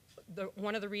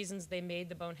one of the reasons they made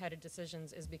the boneheaded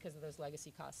decisions is because of those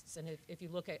legacy costs. And if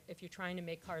you're trying to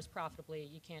make cars profitably,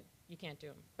 you can't do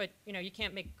them. But you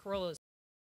can't make Corollas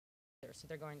either, so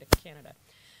they're going to Canada.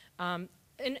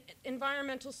 An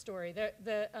environmental story.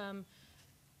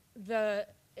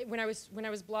 When I was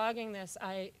blogging this,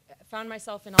 I found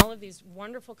myself in all of these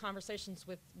wonderful conversations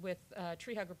with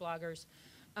tree hugger bloggers,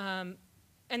 and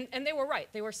they were right.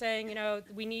 They were saying,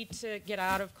 we need to get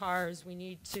out of cars, we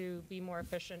need to be more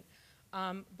efficient.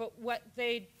 But what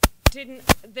they didn't,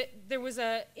 there was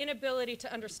an inability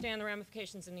to understand the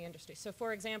ramifications in the industry. So,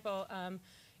 for example,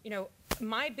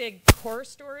 my big core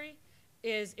story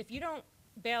is if you don't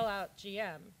bail out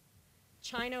GM,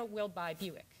 China will buy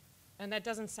Buick. And that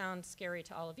doesn't sound scary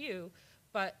to all of you,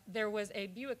 but there was a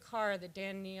Buick car that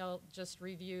Dan Neal just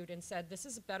reviewed and said, this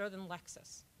is better than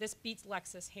Lexus. This beats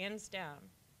Lexus hands down.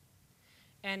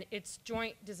 And it's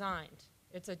joint designed.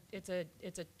 It's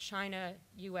a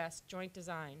China-US joint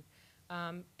design.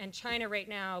 And China right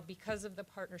now, because of the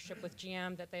partnership with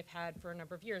GM that they've had for a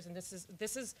number of years, and this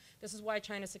is why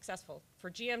China's successful. For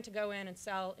GM to go in and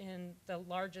sell in the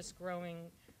largest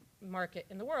growing market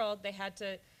in the world, they had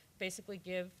to basically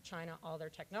give China all their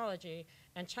technology,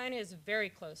 and China is very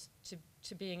close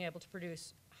to being able to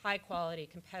produce high-quality,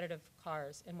 competitive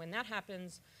cars. And when that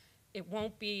happens, it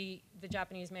won't be the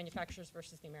Japanese manufacturers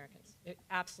versus the Americans. It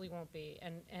absolutely won't be.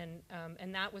 And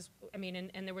that was,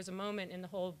 and there was a moment in the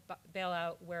whole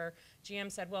bailout where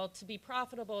GM said, well, to be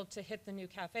profitable, to hit the new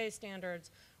CAFE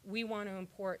standards, we want to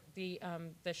import the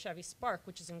Chevy Spark,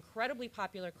 which is an incredibly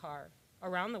popular car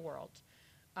around the world.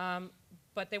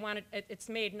 But they wanted, it's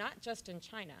made not just in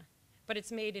China, but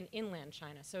it's made in inland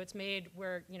China. So it's made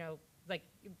where, like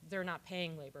they're not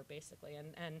paying labor basically.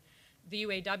 And the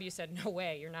UAW said, no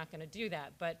way, you're not going to do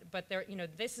that. But there,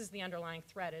 this is the underlying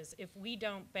threat is if we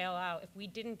didn't bail out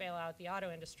the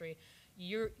auto industry,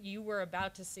 you were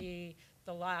about to see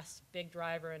the last big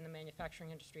driver in the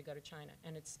manufacturing industry go to China.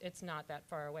 And it's not that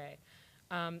far away.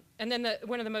 And then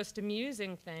one of the most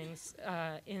amusing things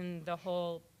in the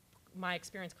whole my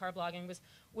experience car blogging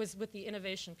was with the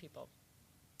innovation people.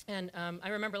 And I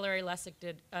remember Larry Lessig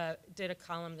did a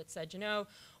column that said,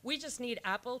 we just need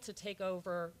Apple to take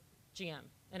over GM.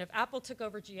 And if Apple took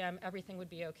over GM, everything would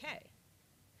be okay.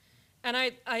 And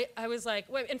I was like,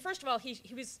 wait, and first of all,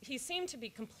 he seemed to be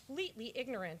completely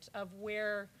ignorant of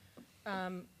where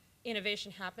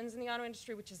innovation happens in the auto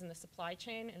industry, which is in the supply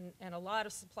chain, and a lot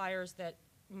of suppliers that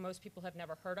most people have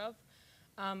never heard of.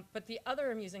 But the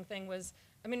other amusing thing was,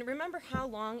 remember how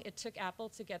long it took Apple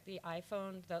to get the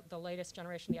iPhone, the latest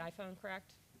generation of the iPhone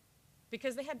correct?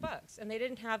 Because they had bugs, and they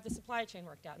didn't have the supply chain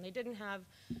worked out, and they didn't have,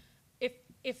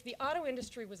 if the auto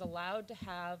industry was allowed to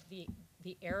have the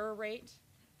error rate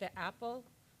that Apple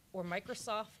or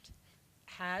Microsoft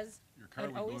has, your car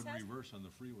would go in reverse on the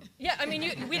freeway. Yeah,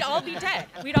 we'd all be dead.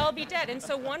 We'd all be dead. And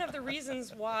so one of the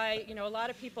reasons why, a lot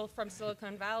of people from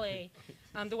Silicon Valley,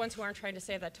 the ones who aren't trying to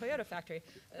save that Toyota factory,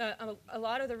 a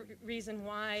lot of the reason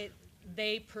why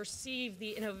they perceive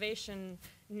the innovation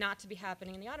not to be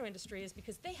happening in the auto industry is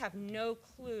because they have no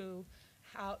clue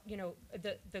how,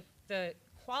 the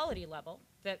quality level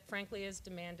that frankly is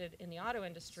demanded in the auto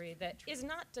industry that is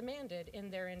not demanded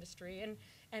in their industry.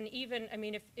 And even, I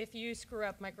mean, if you screw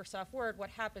up Microsoft Word, what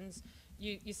happens?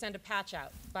 You send a patch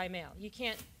out by mail. You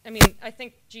can't, I mean, I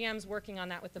think GM's working on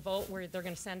that with the Volt, where they're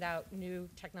going to send out new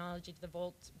technology to the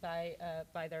Volt by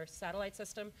their satellite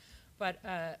system, but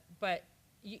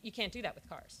you can't do that with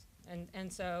cars.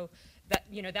 And so that,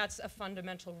 that's a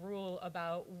fundamental rule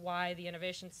about why the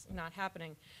innovation's not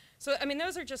happening. So, I mean,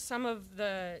 those are just some of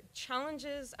the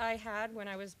challenges I had when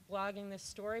I was blogging this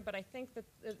story, but I think that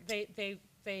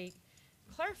they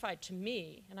clarified to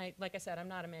me, and like I said, I'm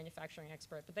not a manufacturing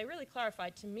expert, but they really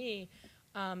clarified to me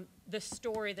the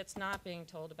story that's not being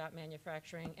told about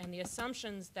manufacturing and the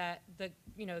assumptions that the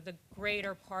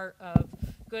greater part of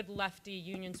good lefty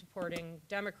union supporting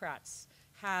Democrats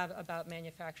have about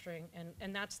manufacturing,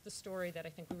 and that's the story that I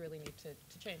think we really need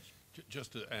to change.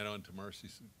 Just to add on to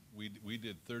Marcy's, we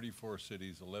did 34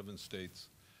 cities, 11 states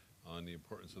on the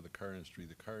importance of the car industry.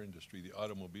 The car industry, the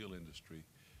automobile industry,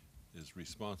 is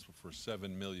responsible for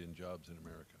 7 million jobs in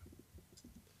America.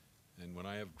 And when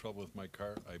I have trouble with my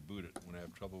car, I boot it. When I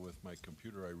have trouble with my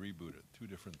computer, I reboot it. Two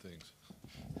different things.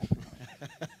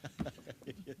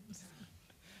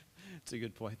 It's a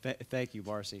good point. Thank you,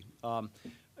 Marcy. I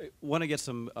want to get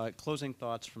some closing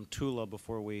thoughts from Tula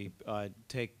before we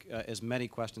take as many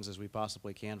questions as we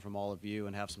possibly can from all of you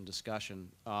and have some discussion.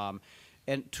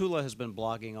 And Tula has been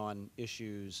blogging on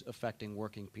issues affecting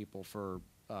working people for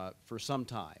some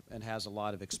time and has a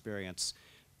lot of experience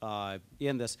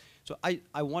in this. So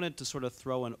I wanted to sort of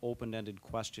throw an open-ended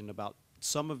question about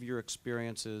some of your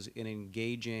experiences in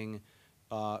engaging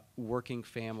working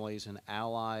families and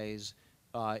allies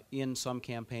in some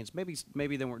campaigns.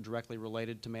 Maybe they weren't directly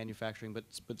related to manufacturing, but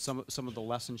some of the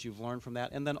lessons you've learned from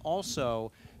that. And then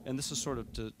also, and this is sort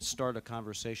of to start a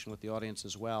conversation with the audience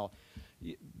as well,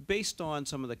 based on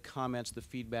some of the comments, the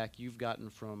feedback you've gotten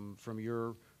from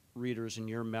your readers and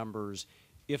your members,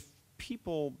 if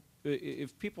people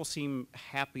seem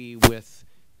happy with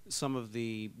some of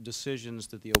the decisions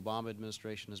that the Obama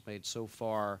administration has made so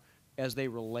far as they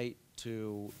relate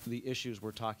to the issues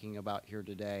we're talking about here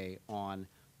today on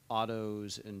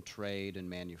autos and trade and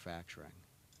manufacturing.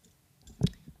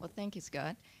 Well, thank you,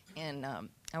 Scott. And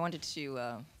I wanted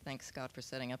to thank Scott for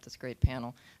setting up this great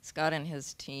panel. Scott and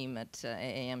his team at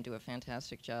AAM do a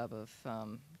fantastic job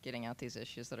of getting out these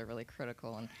issues that are really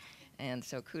critical. And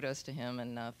so kudos to him,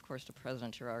 and of course to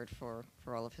President Gerard for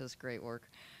all of his great work.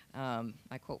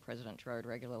 I quote President Gerard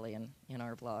regularly in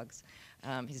our blogs.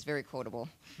 He's very quotable.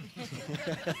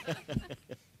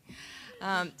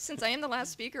 Since I am the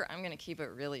last speaker, I'm going to keep it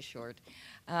really short.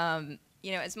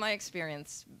 It's my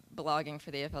experience blogging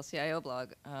for the AFL-CIO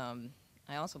blog.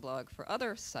 I also blog for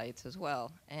other sites as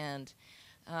well. And,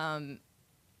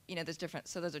 there's different,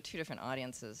 so those are two different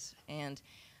audiences. And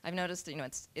I've noticed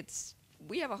that,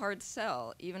 we have a hard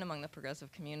sell, even among the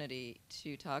progressive community,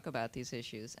 to talk about these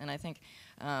issues. And I think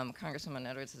Congresswoman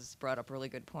Netroots has brought up a really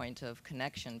good point of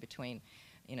connection between,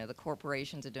 the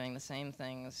corporations are doing the same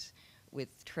things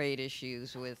with trade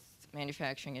issues, with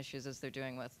manufacturing issues as they're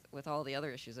doing with all the other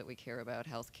issues that we care about,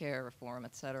 health care, reform,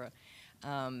 et cetera.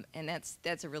 And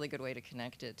that's a really good way to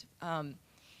connect it.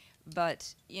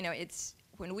 But, it's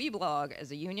when we blog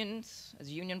as union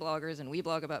bloggers, and we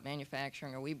blog about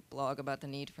manufacturing, or we blog about the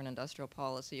need for an industrial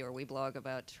policy, or we blog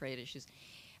about trade issues,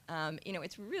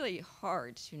 it's really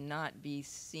hard to not be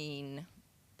seen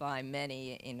by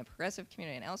many in the progressive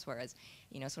community and elsewhere as,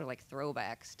 sort of like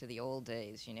throwbacks to the old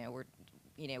days.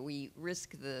 We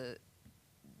risk the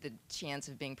chance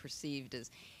of being perceived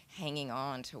as hanging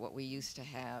on to what we used to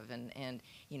have and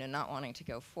not wanting to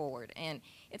go forward. And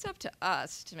it's up to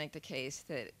us to make the case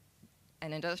that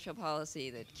an industrial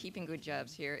policy, that keeping good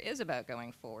jobs here is about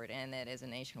going forward, and that as a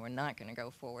nation we're not going to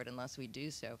go forward unless we do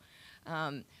so.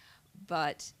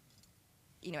 But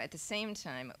at the same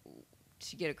time,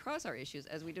 to get across our issues,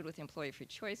 as we did with the Employee Free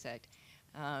Choice Act,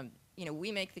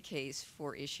 we make the case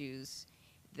for issues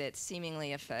that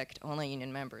seemingly affect only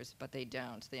union members, but they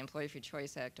don't. The Employee Free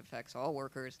Choice Act affects all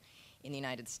workers in the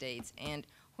United States. And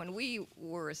when we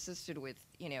were assisted with,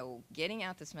 getting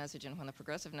out this message, and when the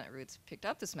progressive Netroots picked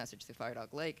up this message through Fire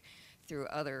Dog Lake, through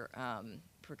other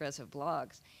progressive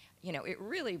blogs, it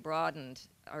really broadened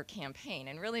our campaign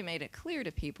and really made it clear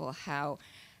to people how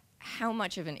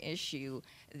much of an issue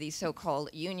these so-called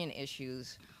union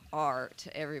issues are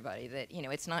to everybody. That,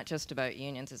 it's not just about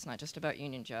unions, it's not just about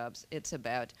union jobs, it's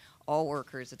about all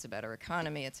workers, it's about our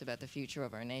economy, it's about the future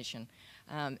of our nation.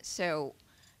 So,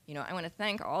 You know, I want to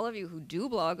thank all of you who do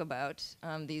blog about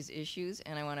these issues,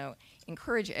 and I want to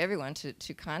encourage everyone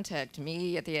to contact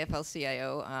me at the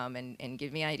AFL-CIO and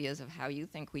give me ideas of how you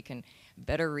think we can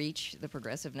better reach the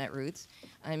progressive Netroots.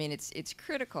 I mean, it's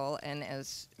critical, and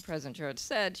as President George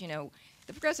said, you know,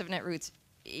 the progressive Netroots,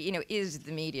 you know, is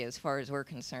the media as far as we're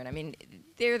concerned. I mean,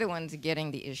 they're the ones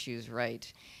getting the issues right.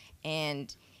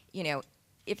 And, you know,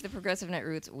 if the progressive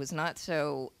Netroots was not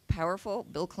so powerful,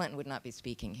 Bill Clinton would not be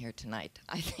speaking here tonight.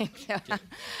 I think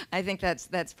I think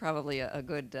that's probably a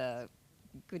good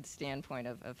good standpoint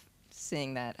of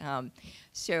seeing that.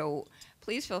 So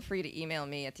please feel free to email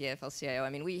me at the AFL-CIO. I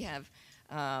mean, we have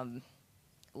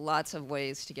lots of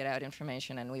ways to get out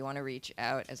information, and we want to reach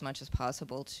out as much as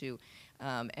possible to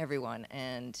everyone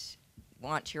and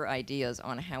want your ideas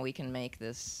on how we can make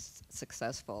this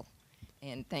successful.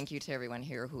 And thank you to everyone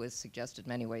here who has suggested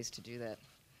many ways to do that.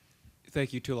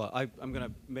 Thank you, Tula. I'm going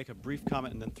to make a brief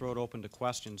comment and then throw it open to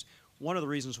questions. One of the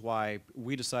reasons why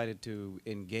we decided to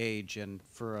engage and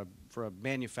for a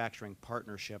manufacturing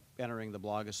partnership, entering the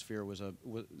blogosphere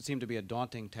seemed to be a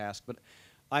daunting task. But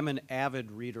I'm an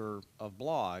avid reader of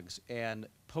blogs, and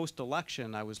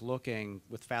post-election I was looking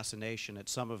with fascination at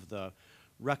some of the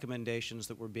recommendations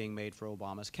that were being made for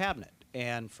Obama's cabinet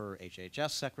and for HHS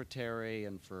secretary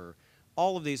and for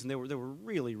all of these, and they were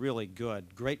really, really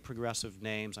good, great progressive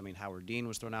names. I mean, Howard Dean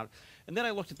was thrown out, and then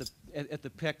I looked at the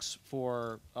picks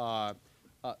for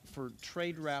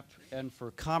trade rep and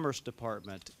for Commerce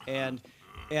Department, and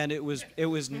it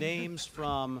was names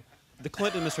from the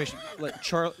Clinton administration, like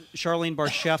Charlene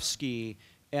Barshevsky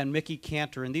and Mickey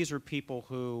Cantor, and these are people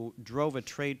who drove a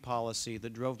trade policy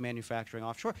that drove manufacturing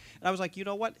offshore. And I was like, you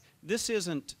know what? This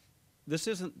isn't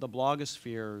the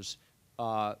blogosphere's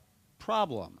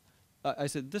problem. I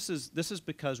said, this is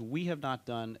because we have not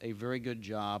done a very good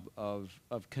job of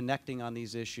connecting on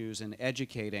these issues and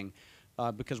educating,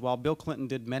 because while Bill Clinton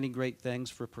did many great things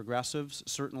for progressives,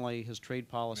 certainly his trade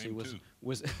policy was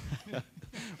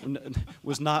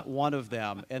was not one of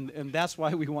them, and that's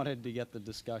why we wanted to get the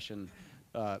discussion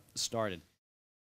started.